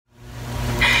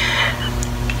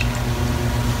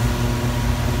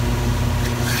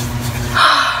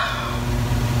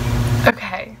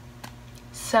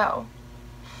So,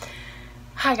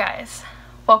 hi guys,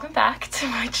 welcome back to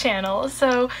my channel.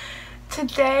 So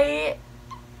today,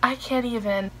 I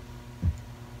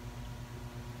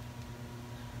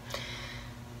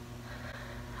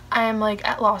am like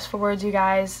at loss for words, you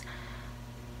guys.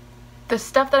 The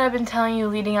stuff that I've been telling you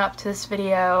leading up to this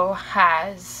video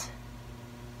has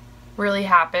really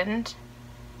happened,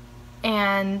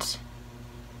 and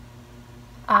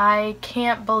I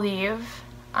can't believe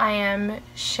I am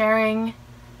sharing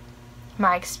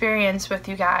my experience with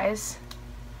you guys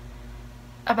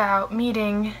about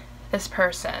meeting this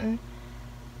person.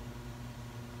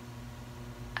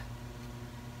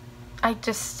 It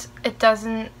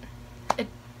doesn't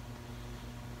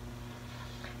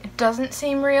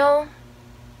seem real,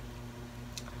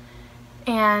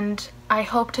 and I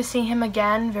hope to see him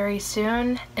again very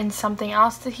soon in something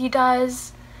else that he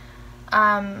does.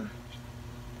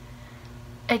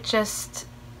 It just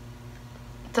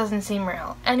doesn't seem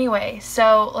real. Anyway,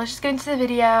 so let's just get into the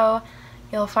video.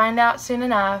 You'll find out soon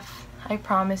enough. I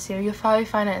promise you. You'll probably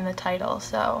find it in the title.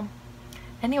 So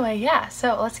anyway, yeah,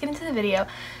 so let's get into the video.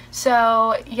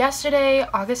 So yesterday,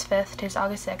 August 5th, today's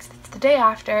August 6th, it's the day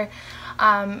after.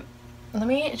 Let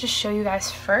me just show you guys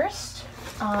first.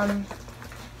 I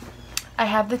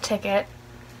have the ticket.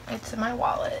 It's in my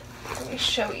wallet. Let me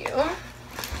show you.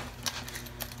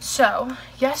 So,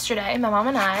 yesterday, my mom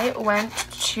and I went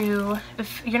to,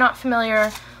 if you're not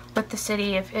familiar with the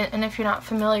city, and if you're not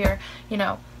familiar, you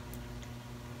know,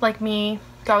 like me,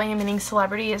 going and meeting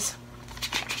celebrities,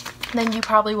 then you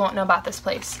probably won't know about this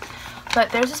place.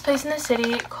 But there's this place in the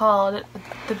city called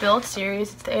the Build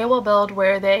series. It's the AOL Build,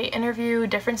 where they interview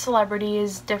different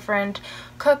celebrities, different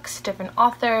cooks, different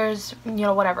authors, you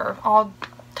know, whatever, all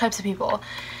types of people.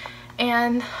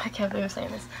 And I can't believe I'm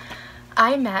saying this.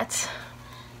 I met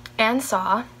and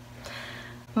saw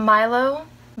Milo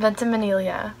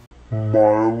Ventimiglia.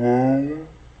 Milo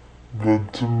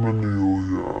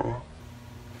Ventimiglia.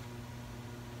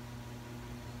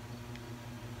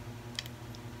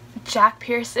 Jack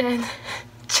Pearson,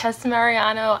 Jess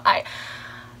Mariano.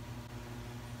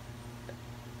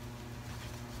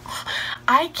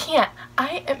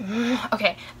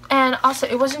 Okay, and also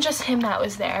it wasn't just him that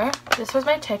was there. This was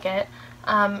my ticket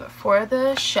for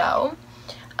the show.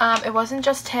 It wasn't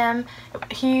just him.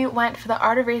 He went for The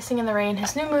Art of Racing in the Rain,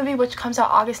 his new movie, which comes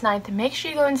out August 9th. Make sure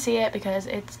you go and see it because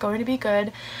it's going to be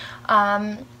good.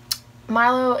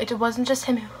 Milo, it wasn't just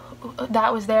him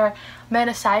that was there.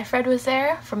 Amanda Seyfried was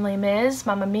there from Les Mis,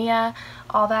 Mamma Mia,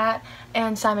 all that.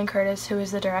 And Simon Curtis, who is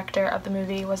the director of the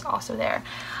movie, was also there.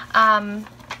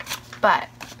 But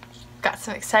got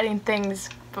some exciting things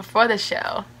before the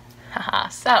show.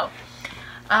 So,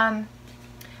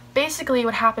 basically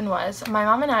what happened was, my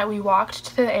mom and I, we walked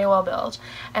to the AOL Build,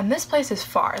 and this place is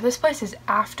far. This place is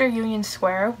after Union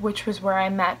Square, which was where I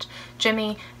met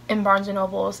Jimmy in Barnes &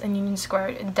 Noble's in Union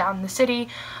Square down in the city.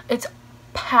 It's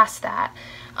past that.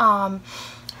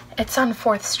 It's on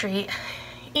 4th Street,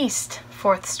 East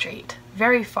 4th Street,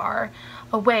 very far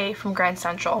away from Grand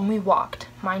Central, and we walked,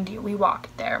 mind you, we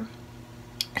walked there.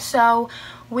 So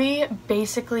we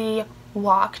basically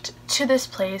walked to this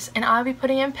place, and I'll be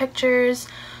putting in pictures.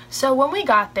 So when we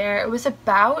got there, it was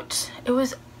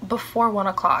before 1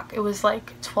 o'clock. It was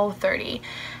like 12:30,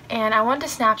 and I went to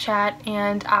Snapchat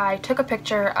and I took a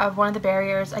picture of one of the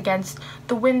barriers against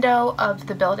the window of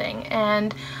the building,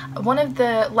 and one of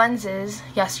the lenses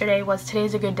yesterday was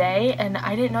 "Today's a Good Day," and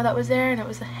I didn't know that was there, and it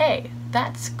was, hey,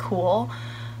 that's cool.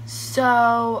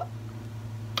 So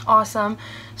awesome.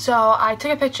 So I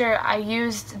took a picture, I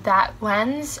used that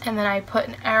lens, and then I put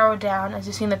an arrow down as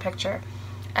you see in the picture.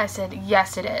 I said,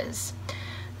 yes, it is.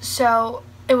 So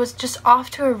it was just off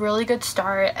to a really good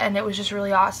start, and it was just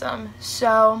really awesome.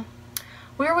 So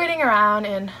we were waiting around,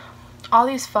 and all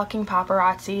these fucking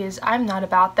paparazzis, I'm not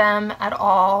about them at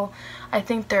all. I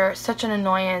think they're such an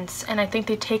annoyance, and I think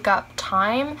they take up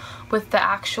time with the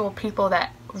actual people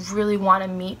that really want to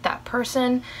meet that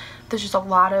person. There's just a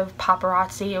lot of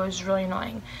paparazzi. It was really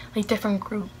annoying, like different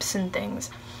groups and things.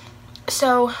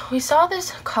 So we saw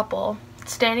this couple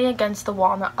standing against the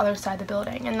wall on the other side of the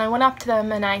building, and I went up to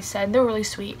them and I said, they're really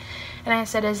sweet, and I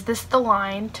said, is this the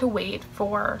line to wait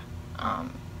for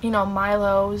you know,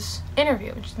 Milo's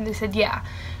interview? And they said, yeah.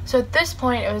 So at this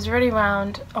point, it was already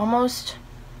around almost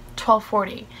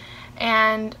 12:40,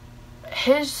 and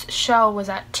his show was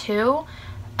at 2,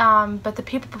 but the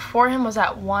people before him was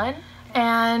at 1,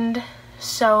 and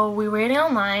so we were waiting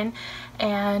online,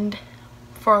 and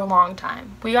for a long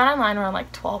time. We got online around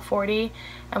like 12:40,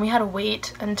 and we had to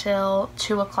wait until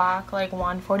 2 o'clock, like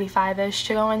 1:45-ish,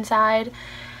 to go inside.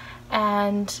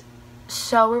 And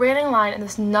so we're waiting in line, and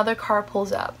this another car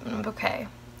pulls up, and I'm like, okay,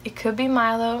 It could be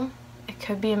Milo, it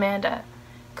could be Amanda,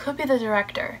 it could be the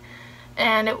director.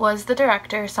 And it was the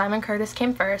director. Simon Curtis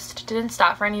came first, didn't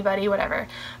stop for anybody, whatever.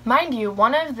 Mind you,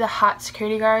 one of the hot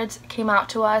security guards came out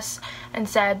to us and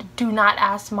said, do not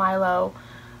ask Milo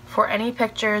for any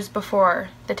pictures before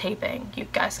the taping. You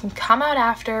guys can come out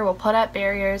after, we'll put up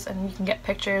barriers, and you can get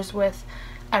pictures with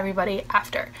everybody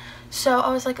after. So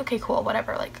I was like, okay, cool,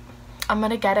 whatever, like, I'm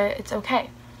gonna get it, it's okay.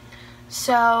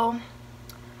 So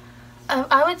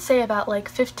I would say about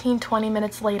like 15-20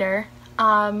 minutes later,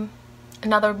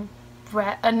 another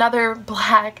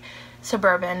black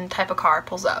Suburban type of car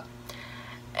pulls up,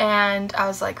 and I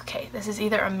was like, okay, this is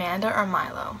either Amanda or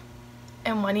Milo.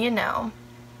 And what do you know,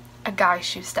 a guy's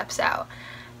shoe steps out,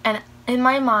 and in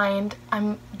my mind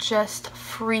I'm just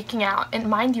freaking out. And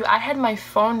mind you, I had my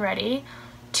phone ready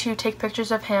to take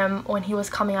pictures of him when he was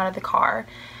coming out of the car,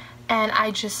 and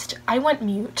I went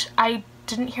mute. I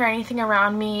didn't hear anything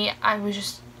around me. I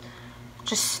was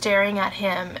just staring at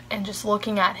him and just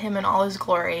looking at him in all his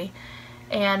glory,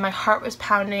 and my heart was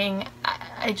pounding.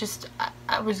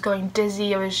 I was going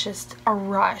dizzy. It was just a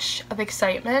rush of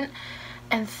excitement.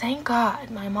 And thank God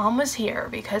my mom was here,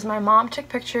 because my mom took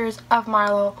pictures of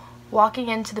Milo walking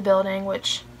into the building,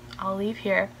 which I'll leave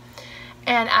here.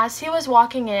 And as he was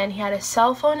walking in, he had a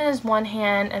cell phone in his one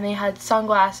hand and he had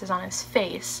sunglasses on his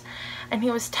face. And he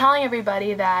was telling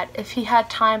everybody that if he had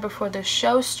time before the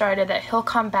show started, that he'll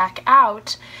come back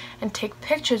out and take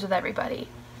pictures with everybody.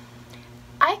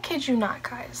 I kid you not,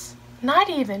 guys. Not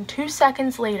even 2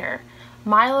 seconds later,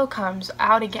 Milo comes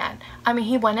out again. I mean,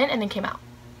 he went in and then came out.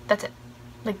 That's it.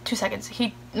 Like 2 seconds.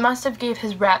 He must have gave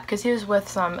his rep, because he was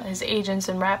with his agents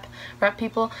and rep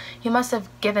people. He must have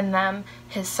given them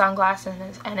his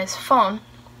sunglasses and his phone.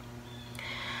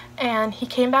 And he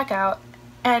came back out.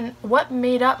 And what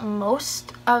made up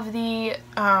most of the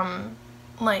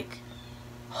like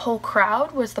whole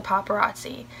crowd was the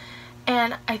paparazzi.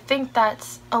 And I think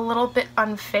that's a little bit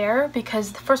unfair, because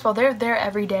first of all, they're there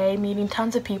every day meeting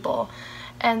tons of people,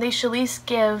 and they should at least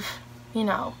give, you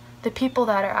know, the people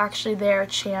that are actually there a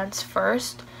chance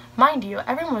first. Mind you,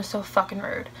 everyone was so fucking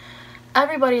rude.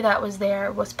 Everybody that was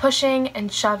there was pushing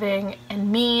and shoving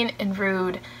and mean and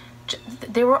rude.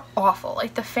 They were awful.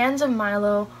 Like, the fans of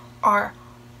Milo are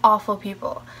awful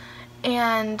people.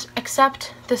 And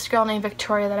except this girl named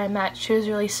Victoria that I met, she was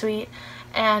really sweet,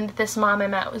 and this mom I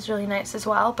met was really nice as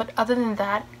well. But other than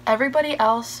that, everybody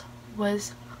else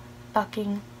was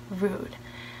fucking rude.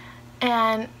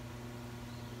 And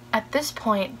at this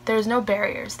point, there's no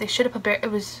barriers. They should have put barriers.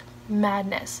 It was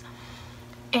madness.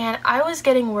 And I was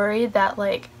getting worried that,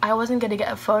 like, I wasn't going to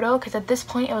get a photo, because at this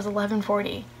point it was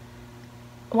 1:40,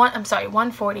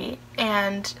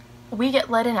 and we get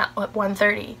let in at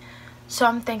 1:30. So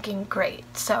I'm thinking,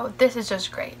 great, so this is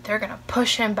just great. They're going to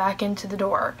push him back into the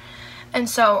door. And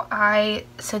so I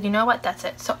said, you know what, that's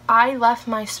it. So I left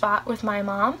my spot with my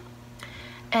mom,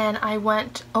 and I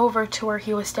went over to where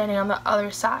he was standing on the other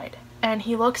side. And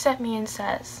he looks at me and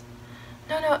says,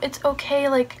 no, it's okay,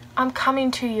 like, I'm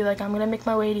coming to you, like, I'm gonna make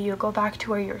my way to you, go back to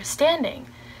where you were standing.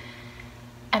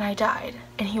 And I died,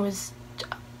 and he was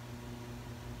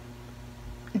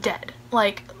dead.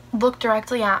 Like, looked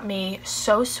directly at me,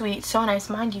 so sweet, so nice.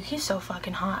 Mind you, he's so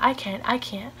fucking hot. I can't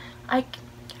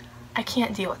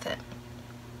deal with it.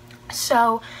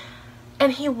 So,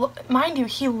 and mind you,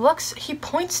 he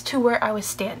points to where I was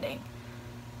standing.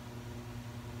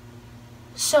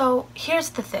 So here's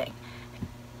the thing.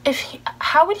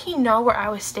 How would he know where I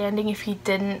was standing if he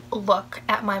didn't look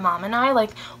at my mom and I?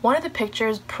 Like, one of the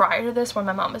pictures prior to this, when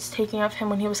my mom was taking of him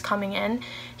when he was coming in,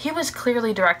 he was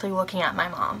clearly directly looking at my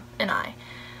mom and I.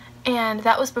 And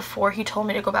that was before he told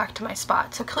me to go back to my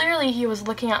spot. So clearly he was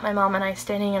looking at my mom and I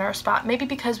standing in our spot. Maybe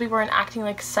because we weren't acting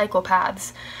like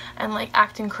psychopaths and, like,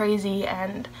 acting crazy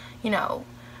and, you know,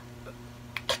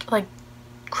 like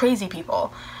crazy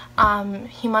people.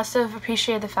 He must have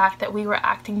appreciated the fact that we were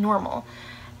acting normal.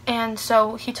 And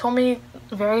so he told me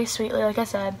very sweetly, like I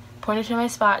said, pointed to my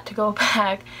spot to go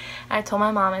back. And I told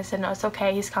my mom, I said, no, it's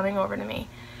okay, he's coming over to me.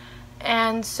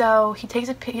 And so he takes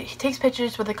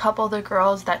pictures with a couple of the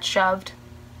girls that shoved.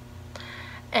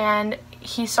 And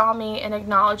he saw me and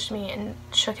acknowledged me and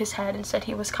shook his head and said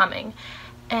he was coming.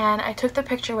 And I took the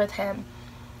picture with him.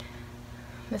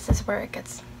 This is where it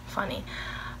gets funny.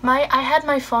 I had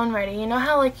my phone ready. You know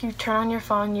how, like, you turn on your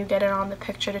phone, you get it on the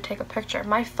picture to take a picture?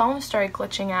 My phone started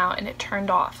glitching out and it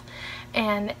turned off.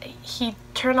 And he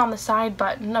turned on the side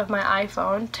button of my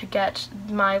iPhone to get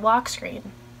my lock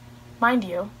screen. Mind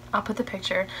you, I'll put the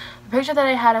picture. The picture that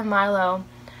I had of Milo,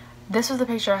 this was the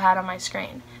picture I had on my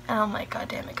screen. And I'm like, God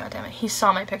damn it, God damn it. He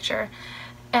saw my picture.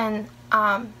 And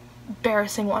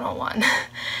embarrassing 101.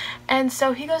 And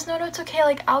so he goes, no, it's okay,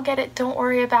 like, I'll get it, don't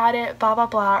worry about it, blah blah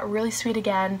blah, really sweet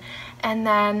again. And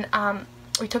then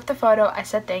we took the photo, I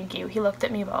said thank you, he looked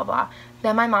at me, blah blah.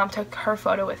 Then my mom took her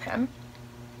photo with him,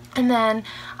 and then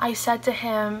I said to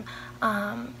him,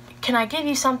 can I give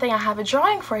you something? I have a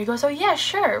drawing for you. He goes, oh yeah,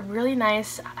 sure, really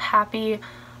nice, happy,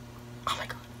 oh my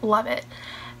god, love it.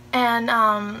 And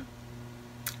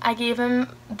I gave him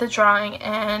the drawing,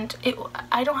 and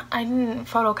I didn't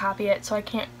photocopy it, so I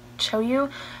can't show you,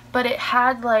 but it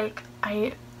had, like,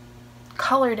 I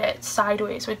colored it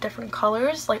sideways with different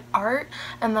colors, like art,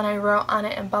 and then I wrote on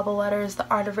it in bubble letters, the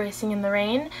art of racing in the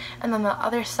rain, and then the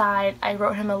other side I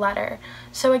wrote him a letter.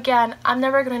 So again, I'm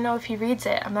never gonna know if he reads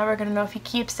it, I'm never gonna know if he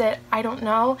keeps it, I don't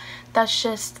know. That's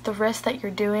just the risk that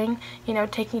you're doing, you know,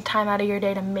 taking time out of your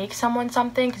day to make someone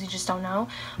something, because you just don't know.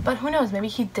 But who knows, maybe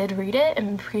he did read it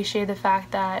and appreciate the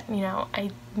fact that, you know,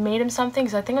 I made him something,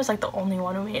 because I think I was like the only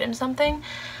one who made him something.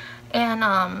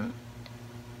 And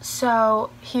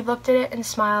so he looked at it and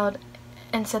smiled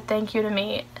and said thank you to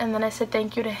me, and then I said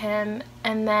thank you to him,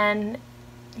 and then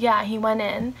yeah, he went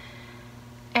in,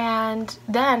 and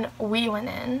then we went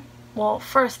in. Well,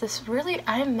 first, this really,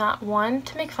 I am not one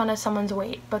to make fun of someone's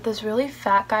weight, but this really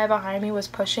fat guy behind me was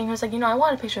pushing. He was like, you know, I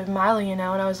want a picture of Milo, you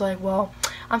know, and I was like, well,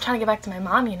 I'm trying to get back to my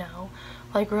mom, you know,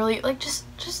 like, really, like, just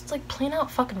like, plain out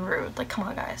fucking rude, like, come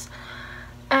on, guys.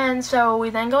 And so we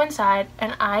then go inside,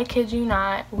 and I kid you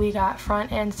not, we got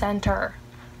front and center.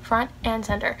 Front and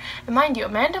center. And mind you,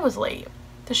 Amanda was late.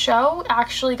 The show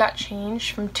actually got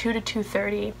changed from 2 to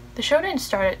 2:30. The show didn't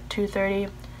start at 2:30.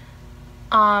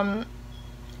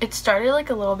 It started like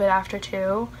a little bit after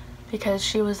 2 because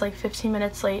she was like 15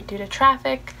 minutes late due to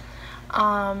traffic.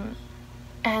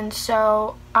 And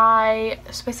so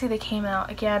basically they came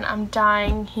out. Again, I'm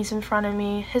dying. He's in front of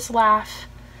me. His laugh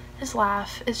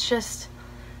is just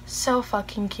so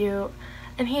fucking cute,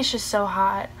 and he's just so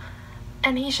hot,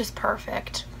 and he's just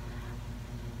perfect.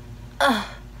 Ugh,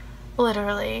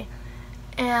 literally.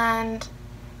 And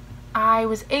I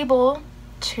was able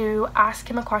to ask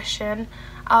him a question.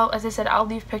 As I said, I'll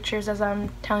leave pictures as I'm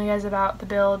telling you guys about the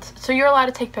build, so you're allowed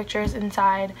to take pictures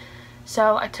inside.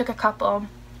 So I took a couple,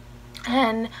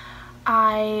 and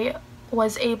I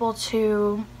was able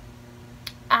to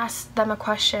ask them a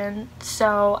question.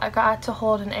 So I got to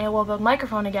hold an AOL Build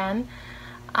microphone again,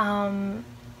 and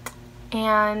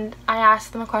I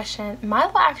asked them a question.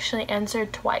 Milo actually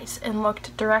answered twice and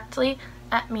looked directly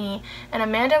at me, and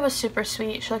Amanda was super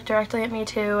sweet. She looked directly at me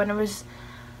too, and it was,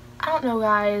 I don't know,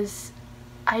 guys,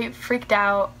 I freaked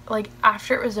out. Like,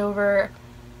 after it was over,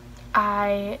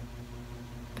 I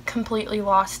completely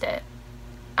lost it.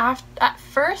 At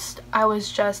first, I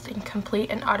was just in complete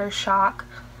and utter shock.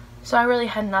 So I really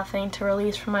had nothing to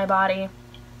release from my body.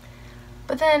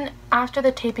 But then after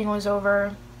the taping was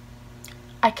over,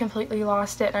 I completely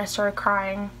lost it, and I started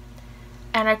crying.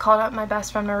 And I called up my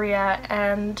best friend Maria,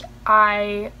 and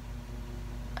I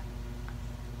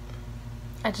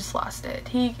just lost it.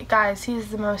 Guys,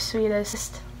 he's the most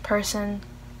sweetest person,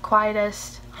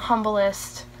 quietest,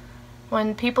 humblest.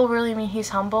 When people really mean he's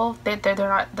humble, they're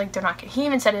not. He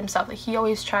even said it himself, like, he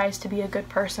always tries to be a good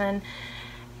person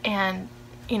and,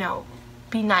 you know,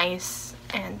 be nice,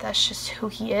 and that's just who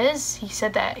he is. He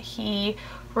said that he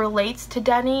relates to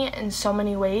Denny in so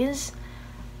many ways.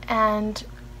 And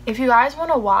if you guys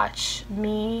want to watch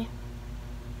me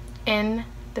in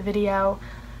the video,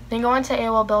 then go onto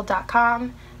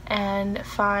AOLbuild.com and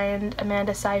find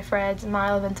Amanda Seyfried's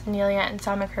Milo Ventimiglia and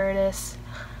Simon Curtis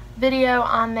video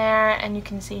on there, and you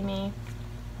can see me.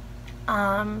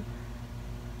 But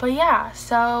yeah,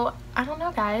 so I don't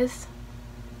know, guys.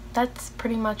 That's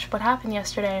pretty much what happened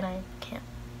yesterday, and I can't.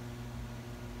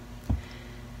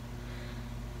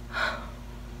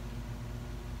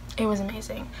 It was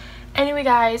amazing. Anyway,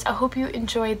 guys, I hope you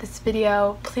enjoyed this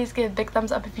video. Please give a big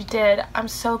thumbs up if you did. I'm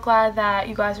so glad that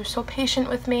you guys are so patient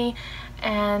with me,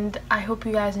 and I hope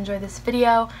you guys enjoyed this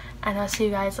video, and I'll see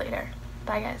you guys later.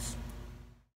 Bye, guys.